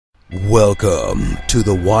Welcome to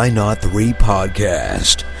the Why Not 3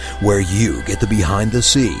 podcast, where you get the behind the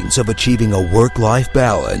scenes of achieving a work-life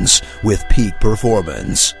balance with peak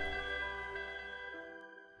performance.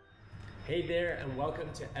 Hey there, and welcome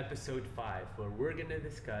to episode 5, where we're going to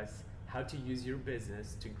discuss how to use your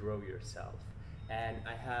business to grow yourself. And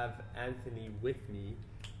I have Anthony with me,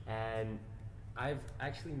 and I've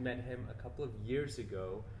actually met him a couple of years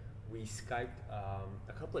ago. We Skyped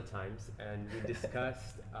a couple of times, and we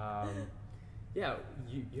discussed,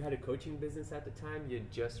 you had a coaching business at the time. You had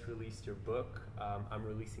just released your book. I'm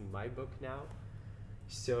releasing my book now.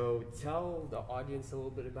 So tell the audience a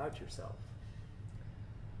little bit about yourself.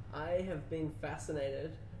 I have been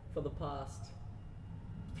fascinated for the past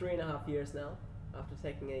 3.5 years now, after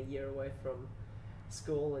taking a year away from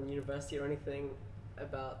school and university or anything,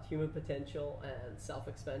 about human potential and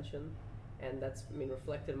self-expansion. And that's been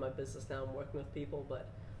reflected in my business now. I'm working with people, but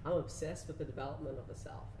I'm obsessed with the development of the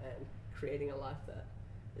self and creating a life that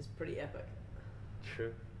is pretty epic.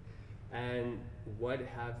 True. And what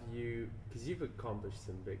have you, because you've accomplished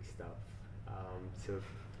some big stuff.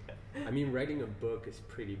 Writing a book is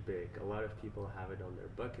pretty big. A lot of people have it on their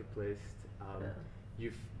bucket list.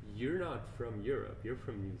 You're not from Europe. You're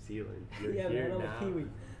from New Zealand. You're here man, I'm now. a Kiwi.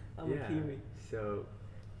 I'm a Kiwi. So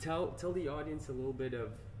tell the audience a little bit of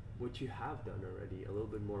what you have done already, a little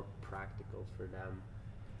bit more practical for them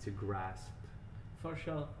to grasp. For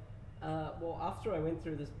sure. After I went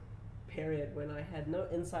through this period when I had no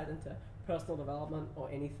insight into personal development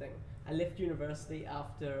or anything, I left university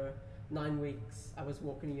after 9 weeks. I was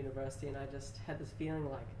walking to university and I just had this feeling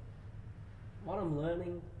like what I'm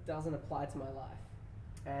learning doesn't apply to my life.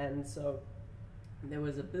 And so there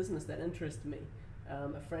was a business that interested me.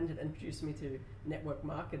 A friend had introduced me to network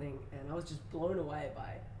marketing, and I was just blown away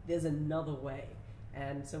by there's another way.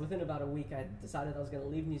 And so within about a week, I decided I was going to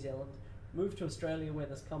leave New Zealand, move to Australia where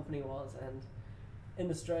this company was. And in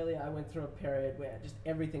Australia, I went through a period where just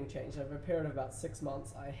everything changed. Over a period of about 6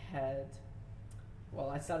 months, I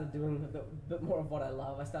started doing a bit more of what I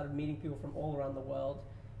love. I started meeting people from all around the world.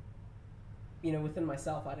 You know, within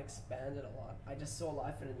myself, I'd expanded a lot. I just saw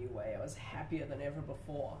life in a new way. I was happier than ever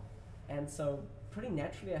before. And so pretty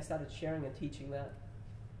naturally, I started sharing and teaching that.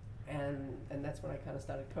 And that's when I kind of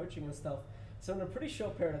started coaching and stuff. So in a pretty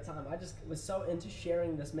short period of time, I just was so into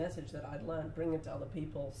sharing this message that I'd learned, bringing it to other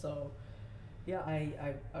people. So yeah,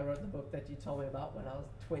 I wrote the book that you told me about when I was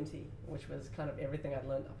 20, which was kind of everything I'd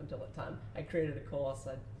learned up until that time. I created a course,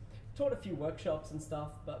 I taught a few workshops and stuff,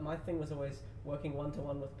 but my thing was always working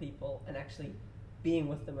one-to-one with people and actually being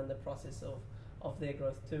with them in the process of their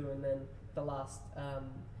growth too. And then the last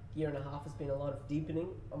year and a half has been a lot of deepening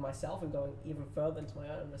of myself and going even further into my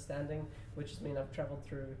own understanding, which has mean I've traveled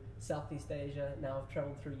through Southeast Asia. Now I've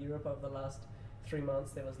traveled through Europe over the last 3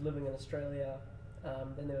 months. There was living in Australia,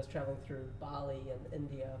 then there was traveling through Bali and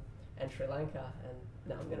India and Sri Lanka, and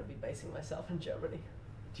now I'm going to be basing myself in Germany.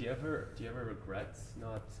 Do you ever regret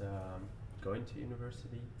not going to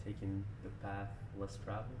university, taking the path less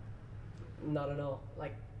traveled? Not at all.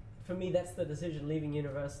 Like, for me, that's the decision. Leaving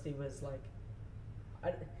university was like,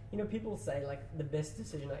 people say like the best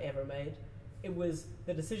decision I ever made. It was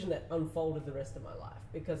the decision that unfolded the rest of my life,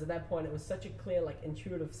 because at that point it was such a clear, like,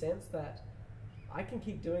 intuitive sense that I can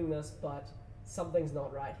keep doing this, but something's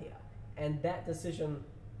not right here. And that decision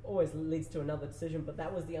always leads to another decision, but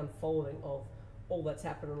that was the unfolding of all that's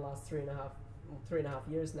happened in the last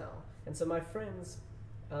 3.5 years now. And so my friends,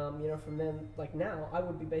 from then, like now, I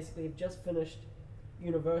would be basically have just finished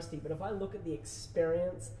university, but if I look at the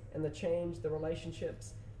experience and the change, the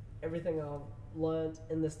relationships, everything I've learned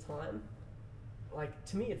in this time, like,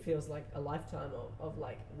 to me it feels like a lifetime of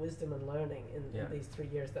like wisdom and learning in these 3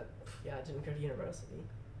 years that I didn't go to university.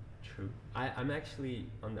 True. I'm actually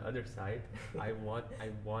on the other side. I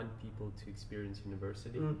want people to experience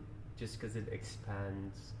university just because it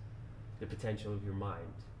expands the potential of your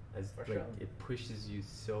mind. It pushes you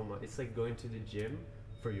so much. It's like going to the gym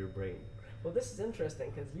for your brain. Well, this is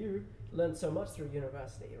interesting because you learned so much through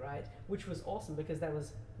university, right? Which was awesome because that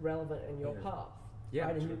was relevant in your path,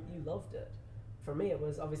 right? And you loved it. For me, it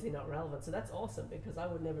was obviously not relevant. So that's awesome, because I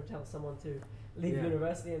would never tell someone to leave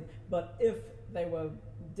university. But if they were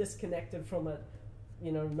disconnected from it,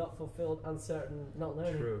 not fulfilled, uncertain, not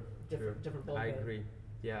learning, different ballgame. I agree.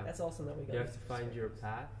 Yeah. That's awesome that we got. You have to find your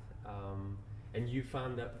path. And you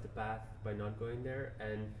found the path by not going there.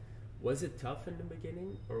 And was it tough in the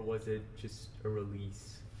beginning, or was it just a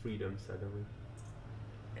release, freedom suddenly?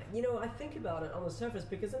 I think about it on the surface,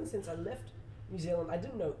 because in a sense I left New Zealand. I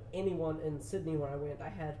didn't know anyone in Sydney where I went. I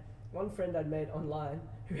had one friend I'd made online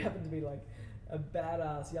who happened to be like a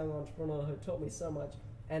badass young entrepreneur who taught me so much.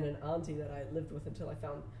 and an auntie that I lived with until I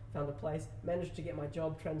found a place. Managed to get my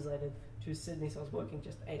job translated to Sydney, so I was working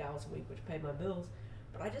just 8 hours a week, which paid my bills.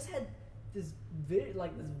 But I just had this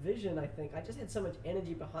vision. I think I just had so much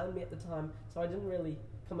energy behind me at the time, so I didn't really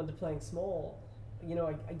come into playing small. You know,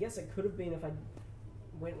 I guess it could have been if I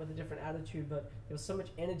went with a different attitude, but there was so much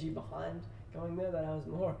energy behind going there that I was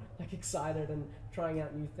more like excited and trying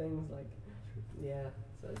out new things. Like, yeah,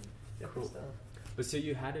 so different Cool. stuff. But so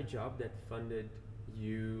you had a job that funded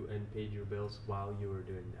you and paid your bills while you were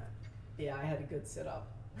doing that. Yeah, I had a good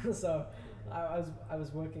setup. So I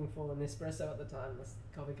was working for Nespresso at the time, this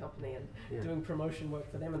coffee company, and Yeah. doing promotion work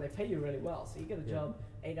for them, and they pay you really well. So you get a Yeah. job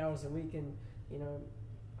 8 hours a week, and you know,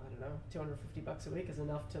 I don't know, $250 a week is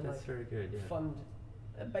enough to That's very good. Yeah. fund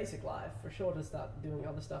a basic life for sure, to start doing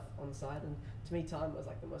other stuff on the side. And to me, time was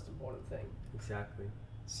like the most important thing. Exactly.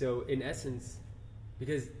 So in essence,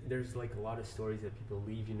 because there's like a lot of stories that people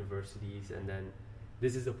leave universities and then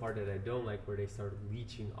this is the part that I don't like, where they start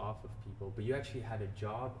leeching off of people, but you actually had a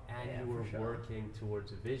job and Yeah, you were for sure. working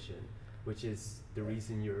towards a vision, which is the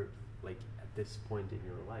reason you're like at this point in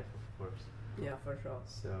your life, of course. Yeah, for sure.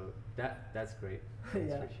 So that's great.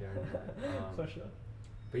 Thanks Yeah. for sharing that. For sure.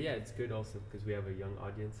 But yeah, it's good also because we have a young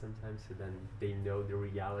audience sometimes, so then they know the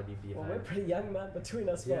reality behind. Well, we're pretty young, man. Between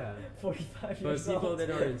us, Yeah. 45 But years people old. that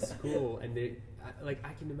are in school and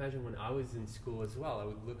I can imagine when I was in school as well, I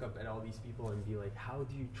would look up at all these people and be like, how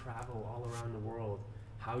do you travel all around the world?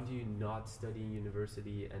 How do you not study in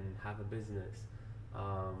university and have a business?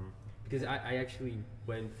 Because I actually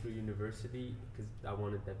went through university because I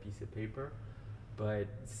wanted that piece of paper, but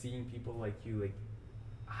seeing people like you, like,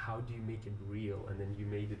 how do you make it real? And then you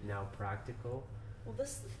made it now practical. Well,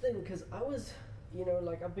 this is the thing, because I was, you know,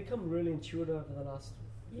 like I've become really intuitive over the last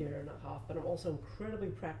year and a half, but I'm also incredibly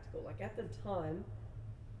practical. Like at the time,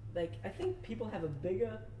 like I think people have a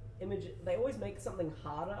bigger image. They always make something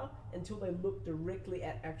harder until they look directly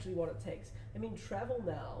at actually what it takes. I mean, travel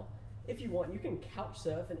now, if you want, you can couch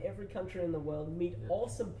surf in every country in the world, meet Yeah.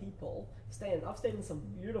 awesome people, I've stayed in some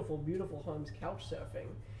beautiful, beautiful homes couch surfing.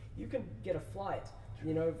 You can get a flight,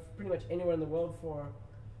 you know, pretty much anywhere in the world for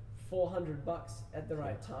 $400 at the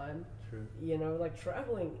right time. True. You know, like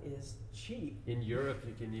traveling is cheap. In Europe,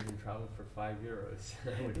 you can even travel for €5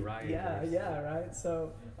 with Ryanair. Yeah, right.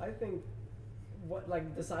 So I think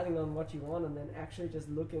deciding on what you want and then actually just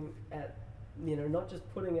looking at, you know, not just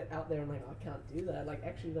putting it out there and like, I can't do that. Like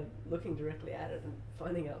actually like looking directly at it and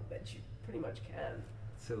finding out that you pretty much can.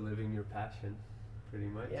 So living your passion, pretty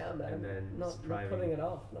much. Yeah, man. And then Not striving. putting it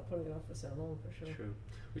off for so long, for sure. True.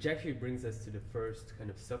 Which actually brings us to the first kind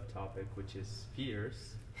of subtopic, which is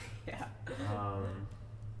fears. Yeah.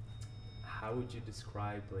 How would you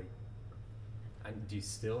describe, like, and do you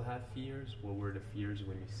still have fears? What were the fears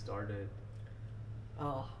when you started?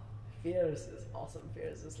 Oh, fears is awesome.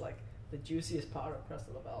 Fears is like the juiciest part of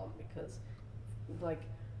personal development because, like,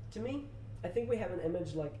 to me, I think we have an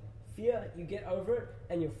image like fear, you get over it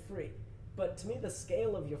and you're free. But to me, the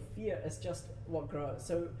scale of your fear is just what grows.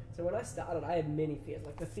 So when I started, I had many fears.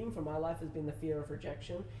 Like the theme for my life has been the fear of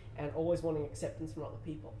rejection and always wanting acceptance from other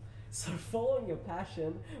people. So following your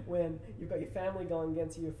passion when you've got your family going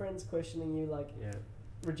against you, your friends questioning you, like Yeah.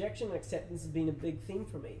 rejection and acceptance has been a big theme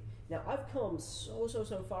for me. Now I've come so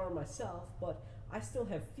far in myself, but I still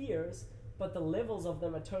have fears, but the levels of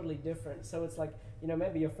them are totally different. So it's like, you know,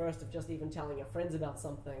 maybe you're first of just even telling your friends about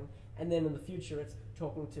something, and then in the future it's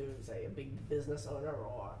talking to, say, a big business owner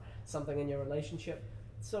or something in your relationship.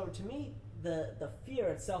 So to me, the fear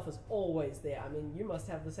itself is always there. I mean, you must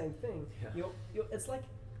have the same thing. Yeah. It's like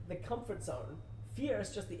the comfort zone. Fear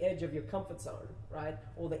is just the edge of your comfort zone, right?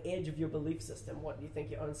 Or the edge of your belief system, what you think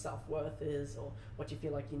your own self-worth is or what you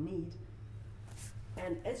feel like you need.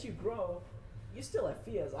 And as you grow, you still have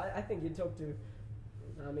fears. I think you talk to,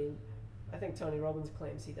 I mean, I think Tony Robbins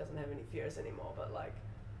claims he doesn't have any fears anymore, but like,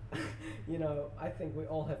 you know, I think we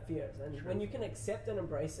all have fears. And True. when you can accept and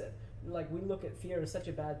embrace it, like we look at fear as such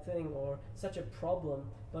a bad thing or such a problem,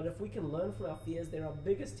 but if we can learn from our fears, they're our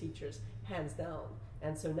biggest teachers, hands down.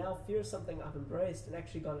 And so now fear is something I've embraced and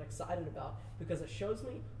actually gotten excited about because it shows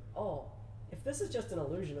me, oh, if this is just an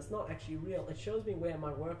illusion, it's not actually real. It shows me where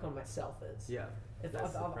my work on myself is. Yeah. If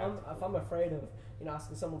That's the I'm practical. afraid of, you know,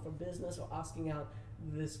 asking someone for business or asking out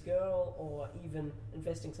this girl or even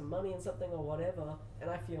investing some money in something or whatever, and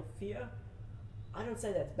I feel fear, I don't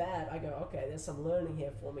say that's bad. I go, okay, there's some learning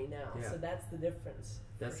here for me now. Yeah. So that's the difference.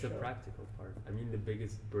 That's for the sure. practical part. I mean, the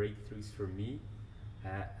biggest breakthroughs for me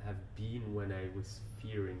have been when I was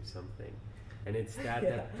fearing something. And it's that Yeah.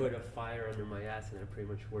 that put a fire under my ass, and I pretty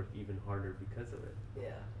much worked even harder because of it.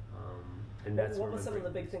 Yeah. And that's what where were my some of the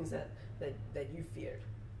big breakthroughs- things that you feared?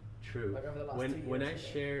 True. Like over the last 2 years. When I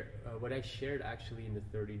share what I shared actually in the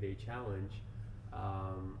 30-day challenge,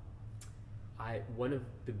 one of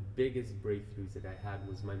the biggest breakthroughs that I had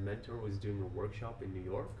was my mentor was doing a workshop in New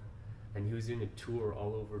York, and he was doing a tour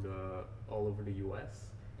all over the U.S.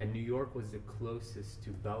 And New York was the closest to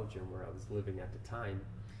Belgium where I was living at the time,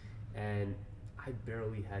 and I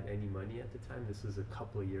barely had any money at the time. This was a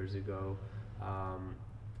couple of years ago.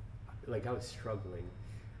 Like I was struggling.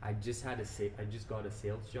 I just got a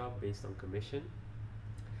sales job based on commission,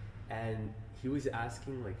 and he was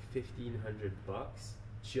asking like $1,500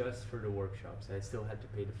 just for the workshops. And I still had to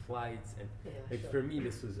pay the flights, and for me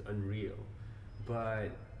this was unreal. But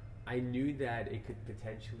I knew that it could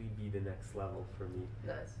potentially be the next level for me.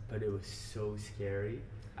 Nice. But it was so scary.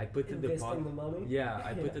 I put the Investing the money? Yeah,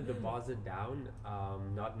 I put the deposit down,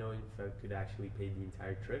 not knowing if I could actually pay the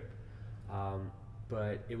entire trip.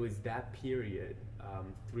 But it was that period,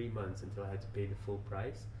 3 months until I had to pay the full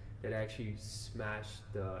price, that I actually smashed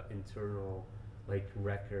the internal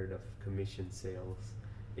record of commission sales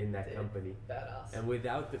in that company. Badass. And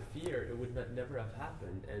without the fear, it would never have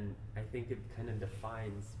happened. And I think it kind of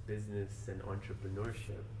defines business and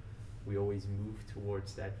entrepreneurship. We always move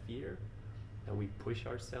towards that fear, and we push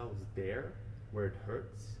ourselves there where it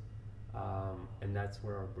hurts, and that's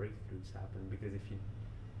where our breakthroughs happen. Because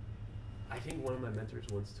I think one of my mentors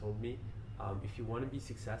once told me, if you want to be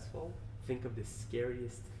successful, think of the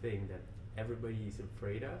scariest thing that everybody is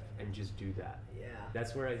afraid of and just do that. Yeah.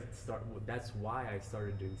 That's where that's why I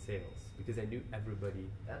started doing sales, because I knew everybody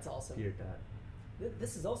That's awesome. feared that.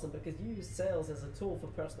 This is awesome because you use sales as a tool for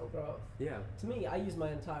personal growth. Yeah. To me, I use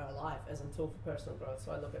my entire life as a tool for personal growth.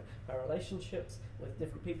 So I look at my relationships with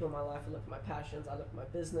different people in my life, I look at my passions, I look at my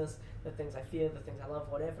business, the things I fear, the things I love,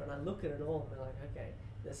 whatever, and I look at it all and be like, okay,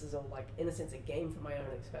 this is all in a sense, a game for my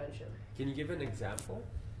own expansion. Can you give an example?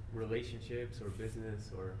 Relationships or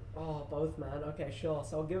business or? Oh, both, man. Okay, sure.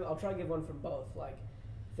 So I'll try to give one from both,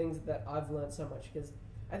 things that I've learned so much, because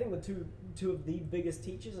I think the two of the biggest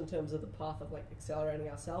teachers in terms of the path of accelerating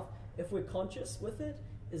ourselves, if we're conscious with it,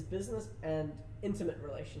 is business and intimate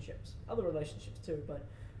relationships. Other relationships too, but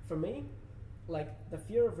for me, the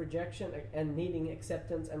fear of rejection and needing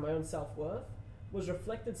acceptance and my own self-worth was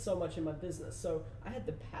reflected so much in my business. So I had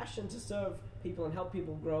the passion to serve people and help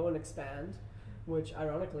people grow and expand, which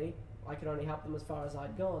ironically, I could only help them as far as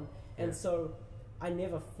I'd gone. And so I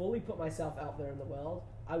never fully put myself out there in the world.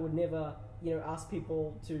 I would never ask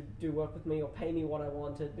people to do work with me or pay me what I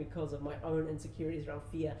wanted because of my own insecurities around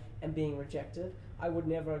fear and being rejected. I would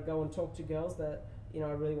never go and talk to girls that I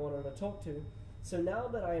really wanted to talk to. So now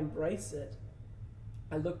that I embrace it,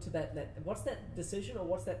 I look to that what's that decision or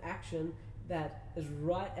what's that action that is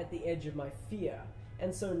right at the edge of my fear.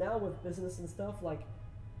 And so now with business and stuff,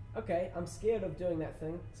 okay, I'm scared of doing that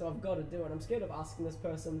thing, so I've got to do it. I'm scared of asking this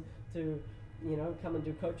person to come and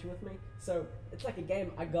do coaching with me. So it's like a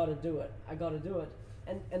game. I got to do it.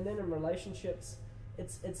 And then in relationships,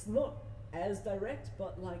 it's not as direct,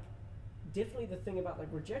 but definitely the thing about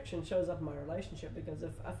rejection shows up in my relationship, because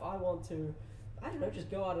if I want to, I don't know,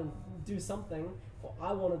 just go out and do something, or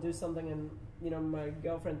I want to do something and my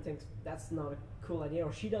girlfriend thinks that's not a cool idea,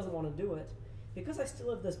 or she doesn't want to do it, because I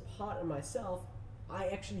still have this part in myself, I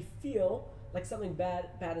actually feel like something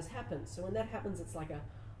bad has happened. So when that happens, it's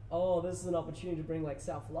this is an opportunity to bring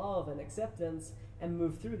self-love and acceptance and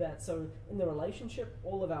move through that. So in the relationship,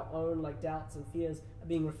 all of our own doubts and fears are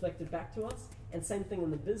being reflected back to us. And same thing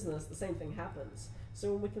in the business, the same thing happens.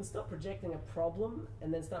 So when we can stop projecting a problem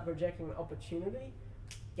and then start projecting an opportunity,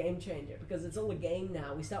 game changer, because it's all a game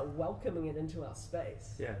now. We start welcoming it into our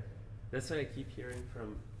space. Yeah, that's what I keep hearing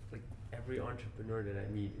from every entrepreneur that I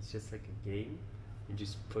meet. It's just like a game. You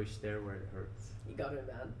just push there where it hurts. You got it,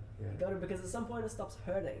 man. Yeah. You got it, because at some point it stops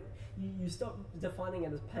hurting. You stop defining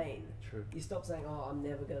it as pain. True. You stop saying, oh, I'm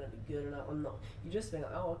never going to be good enough. I'm not. You just think,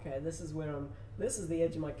 oh, okay, this is the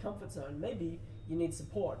edge of my comfort zone. Maybe you need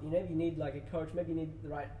support. Maybe you need a coach. Maybe you need the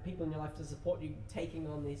right people in your life to support you taking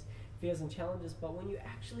on these fears and challenges. But when you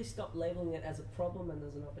actually stop labeling it as a problem and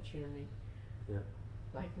as an opportunity,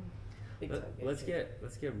 big time. Let's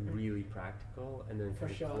get really practical and then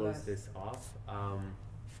kind of close this off.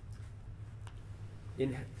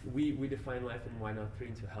 We define life in Why Not 3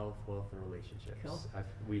 into health, wealth, and relationships. Cool.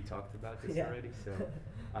 We talked about this already. So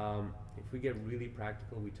if we get really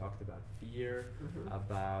practical, we talked about fear,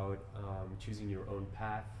 about choosing your own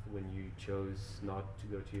path when you chose not to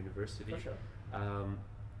go to university. For sure.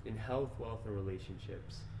 In health, wealth, and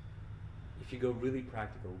relationships, if you go really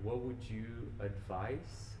practical, what would you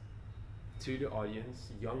advise to the audience,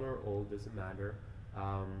 young or old, doesn't matter,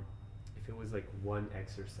 if it was like one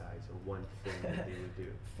exercise or one thing that they would do.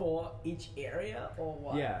 For each area or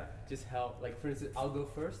what? Yeah, just help. Like for instance, I'll go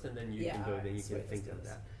first and then you can go, then you can think of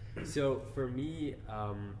that. So for me,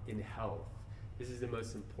 in health, this is the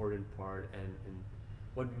most important part, and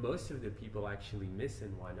what most of the people actually miss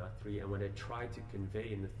in Why Not 3, and what I try to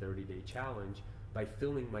convey in the 30-day challenge by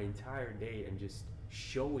filming my entire day and just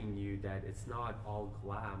showing you that it's not all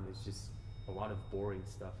glam, it's just a lot of boring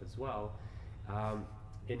stuff as well.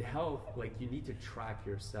 In health, like, you need to track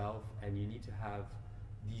yourself, and you need to have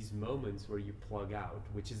these moments where you plug out,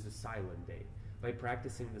 which is the silent day. By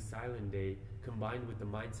practicing the silent day combined with the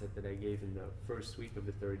mindset that I gave in the first week of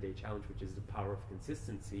the 30-day challenge, which is the power of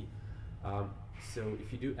consistency. So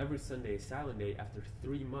if you do every Sunday a silent day, after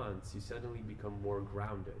 3 months, you suddenly become more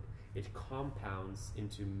grounded. It compounds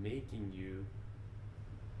into making you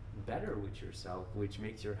better with yourself, which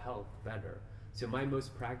makes your health better. So my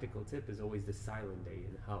most practical tip is always the silent day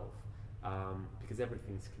in health, because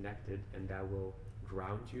everything's connected, and that will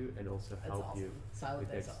ground you and also help you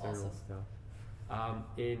with external stuff.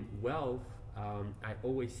 In wealth, I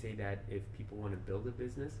always say that if people want to build a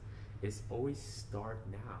business, is always start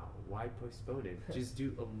now. Why postpone it? Just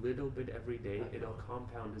do a little bit every day. It'll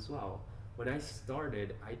compound as well. When I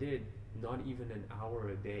started, I did not even an hour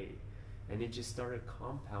a day, and it just started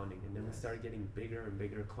compounding, and then we started getting bigger and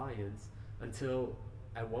bigger clients, until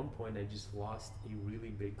at one point I just lost a really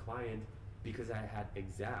big client because I had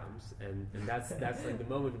exams, and that's like the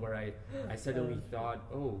moment where I suddenly thought,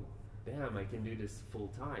 oh damn, I can do this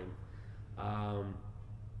full time.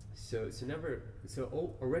 So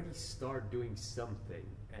already start doing something.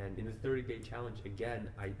 And in the 30-day challenge, again,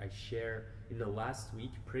 I share in the last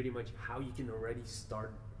week pretty much how you can already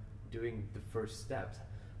start doing the first steps.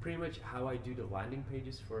 Pretty much how I do the landing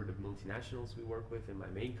pages for the multinationals we work with in my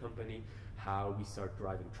main company, how we start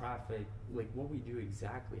driving traffic, like what we do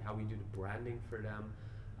exactly, how we do the branding for them.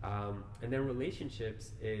 And then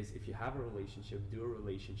relationships is, if you have a relationship, do a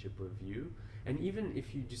relationship review. And even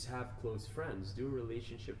if you just have close friends, do a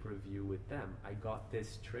relationship review with them. I got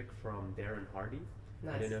this trick from Darren Hardy.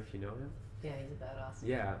 Nice. I don't know if you know him. Yeah, he's a badass.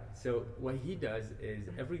 Yeah, so what he does is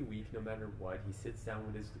every week, no matter what, he sits down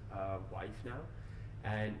with his wife now,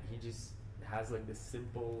 and he just has like this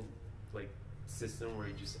simple like system where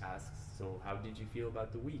he just asks, so how did you feel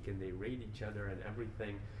about the week? And they rate each other and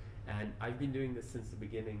everything. And I've been doing this since the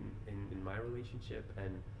beginning in my relationship,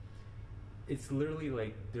 and it's literally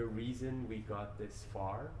like the reason we got this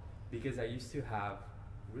far, because I used to have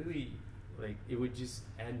really, like, it would just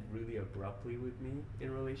end really abruptly with me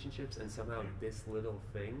in relationships, and somehow this little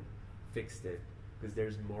thing fixed it, because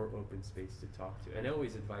there's more open space to talk to. And I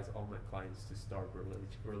always advise all my clients to start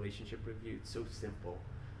relationship review. It's so simple,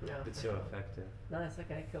 but so effective. Nice,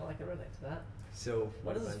 okay, cool, I can relate to that. So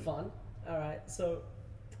what is fun? Alright, so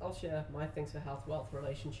I'll share my things for health, wealth,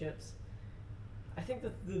 relationships. I think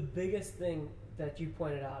that the biggest thing that you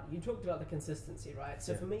pointed out, you talked about the consistency, right?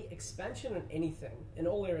 So for me, expansion in anything, in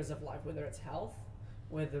all areas of life, whether it's health,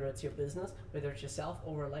 whether it's your business, whether it's yourself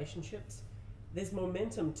or relationships, there's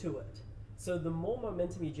momentum to it. So the more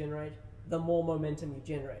momentum you generate, the more momentum you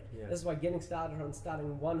generate. Yeah. This is why getting started on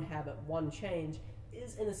starting one habit, one change,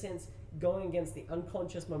 is in a sense going against the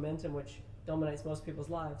unconscious momentum which dominates most people's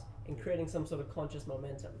lives and creating some sort of conscious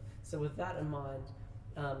momentum. So with that in mind,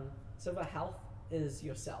 so for health is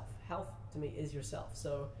yourself. Health to me is yourself.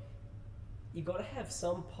 So you got to have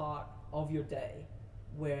some part of your day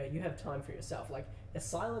where you have time for yourself. Like a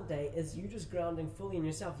silent day is you just grounding fully in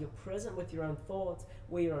yourself. You're present with your own thoughts,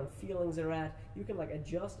 where your own feelings are at. You can like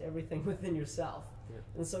adjust everything within yourself. Yeah.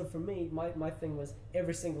 And so for me, my thing was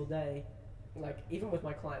every single day, like even with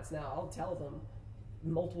my clients now, I'll tell them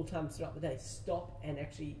multiple times throughout the day, stop and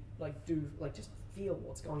actually like do, like just feel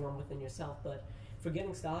what's going on within yourself. But for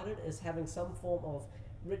getting started is having some form of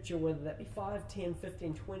ritual, whether that be 5, 10,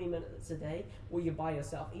 15, 20 minutes a day where you're by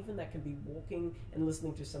yourself. Even that can be walking and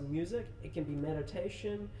listening to some music. It can be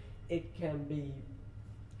meditation. It can be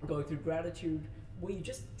going through gratitude, where you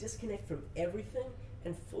just disconnect from everything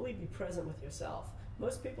and fully be present with yourself.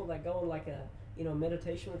 Most people that go on like a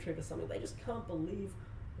meditation retreat or something, they just can't believe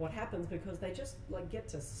what happens because they just like get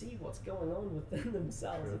to see what's going on within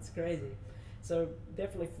themselves. True. It's crazy. So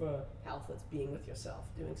definitely for health, it's being with yourself,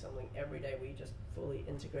 doing something every day where you just fully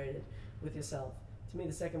integrated with yourself. To me,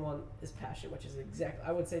 the second one is passion, which is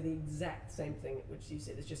I would say the exact same thing which you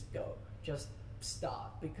said, is just go, just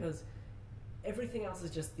start, because everything else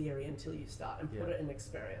is just theory until you start and put it in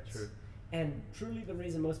experience. True. And truly the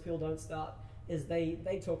reason most people don't start is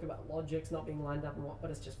they talk about logics not being lined up and what, but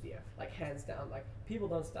it's just fear, like hands down. Like people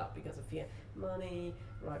don't start because of fear, money,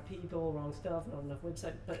 right people, wrong stuff, not enough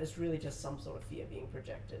website, but it's really just some sort of fear being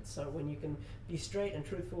projected. So when you can be straight and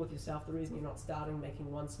truthful with yourself, the reason you're not starting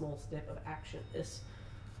making one small step of action is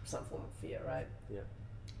some form of fear, right? Yeah.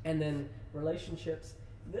 And then relationships.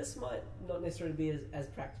 This might not necessarily be as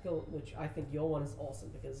practical, which I think your one is awesome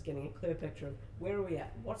because it's getting a clear picture of where are we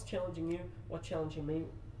at, what's challenging you, what's challenging me.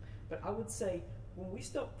 But I would say when we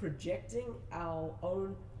stop projecting our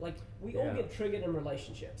own, like we all get triggered in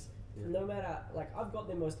relationships. Yeah. No matter, like I've got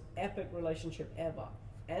the most epic relationship ever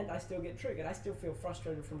and I still get triggered. I still feel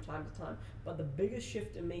frustrated from time to time. But the biggest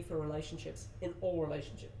shift in me for relationships, in all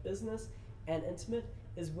relationships, business and intimate,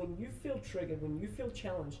 is when you feel triggered, when you feel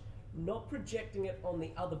challenged, not projecting it on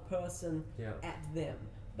the other person at them,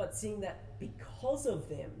 but seeing that because of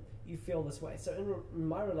them, you feel this way. So in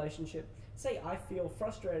my relationship, say I feel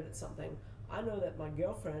frustrated at something, I know that my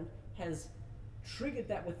girlfriend has triggered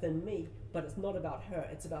that within me, but it's not about her.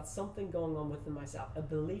 It's about something going on within myself, a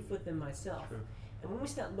belief within myself. Sure. And when we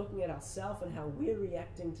start looking at ourselves and how we're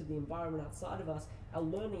reacting to the environment outside of us, our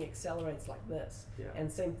learning accelerates like this. Yeah. And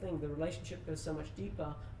same thing, the relationship goes so much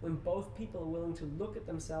deeper when both people are willing to look at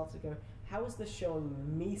themselves and go, how is this showing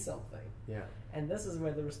me something? Yeah. And this is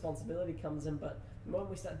where the responsibility comes in. But the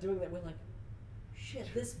moment we start doing that, we're like, shit,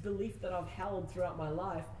 this belief that I've held throughout my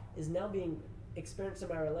life is now being experienced in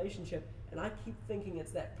my relationship. And I keep thinking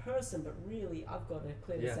it's that person, but really I've got to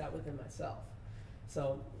clear this out within myself.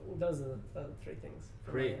 So those are the three things.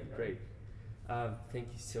 Great.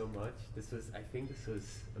 Thank you so much. I think this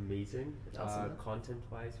was amazing. Awesome.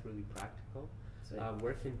 Content-wise, really practical.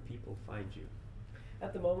 Where can people find you?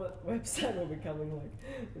 At the moment, website will be coming like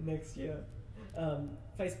next year.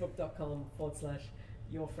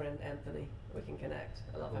 Facebook.com/your friend Anthony. We can connect.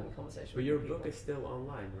 I love having conversations. But your book is still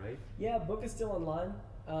online, right? Yeah, book is still online.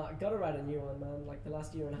 I got to write a new one, man. Like the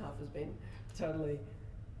last year and a half has been totally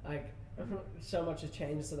like. So much has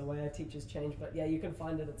changed, so the way I teach has changed. But yeah, you can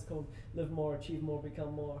find it. It's called Live More, Achieve More,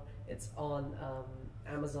 Become More. It's on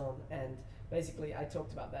Amazon, and basically I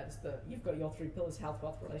talked about that. You've got your three pillars: health,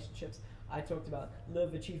 wealth, relationships. I talked about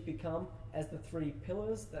live, achieve, become as the three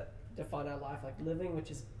pillars that define our life, like living,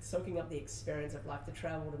 which is soaking up the experience of life, to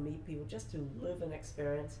travel, to meet people, just to live an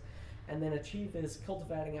experience. And then achieve is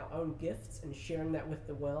cultivating our own gifts and sharing that with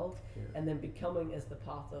the world. Yeah. And then becoming is the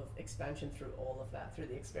path of expansion through all of that, through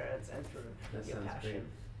the experience and through your passion. Great.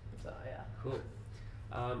 So yeah. Cool.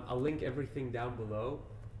 I'll link everything down below.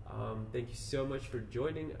 Thank you so much for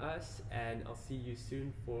joining us, and I'll see you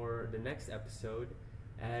soon for the next episode,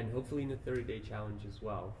 and hopefully in the 30-day challenge as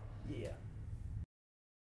well. Yeah.